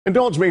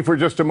Indulge me for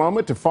just a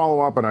moment to follow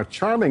up on a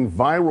charming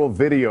viral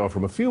video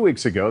from a few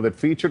weeks ago that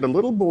featured a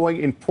little boy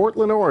in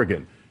Portland,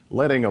 Oregon,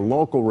 letting a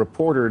local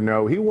reporter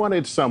know he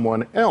wanted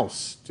someone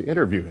else to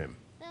interview him.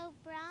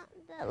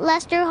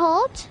 Lester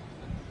Holt?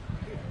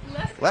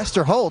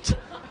 Lester Holt?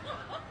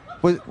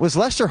 Was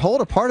Lester Holt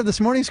a part of this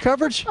morning's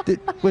coverage?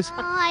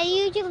 I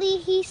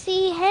usually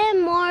see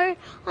him more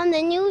on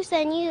the news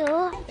than you.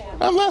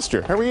 I'm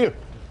Lester. How are you?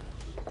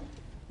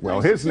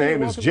 Well, his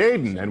name is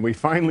Jaden, and we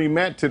finally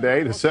met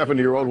today. The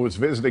 7-year-old was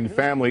visiting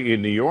family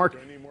in New York,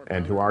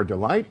 and to our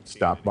delight,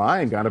 stopped by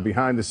and got a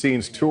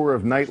behind-the-scenes tour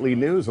of nightly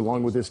news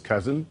along with his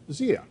cousin,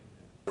 Zia.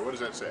 What does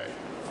that say?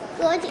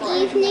 Good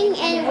evening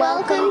and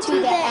welcome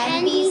to the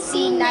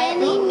NBC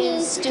Nightly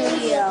News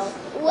Studio.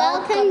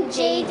 Welcome,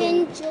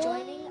 Jaden,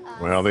 joining us.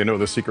 Well, they know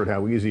the secret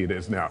how easy it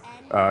is now.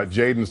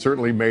 Jaden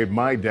certainly made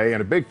my day,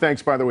 and a big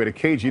thanks, by the way, to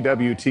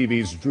KGW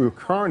TV's Drew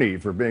Carney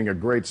for being a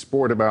great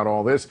sport about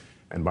all this.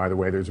 And by the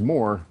way, there's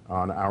more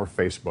on our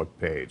Facebook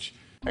page.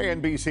 Hey,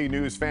 NBC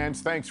News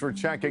fans, thanks for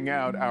checking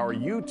out our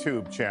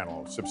YouTube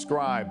channel.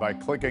 Subscribe by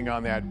clicking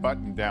on that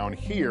button down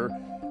here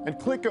and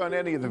click on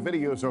any of the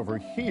videos over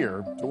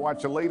here to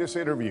watch the latest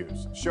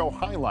interviews, show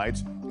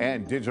highlights,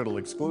 and digital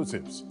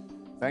exclusives.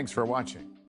 Thanks for watching.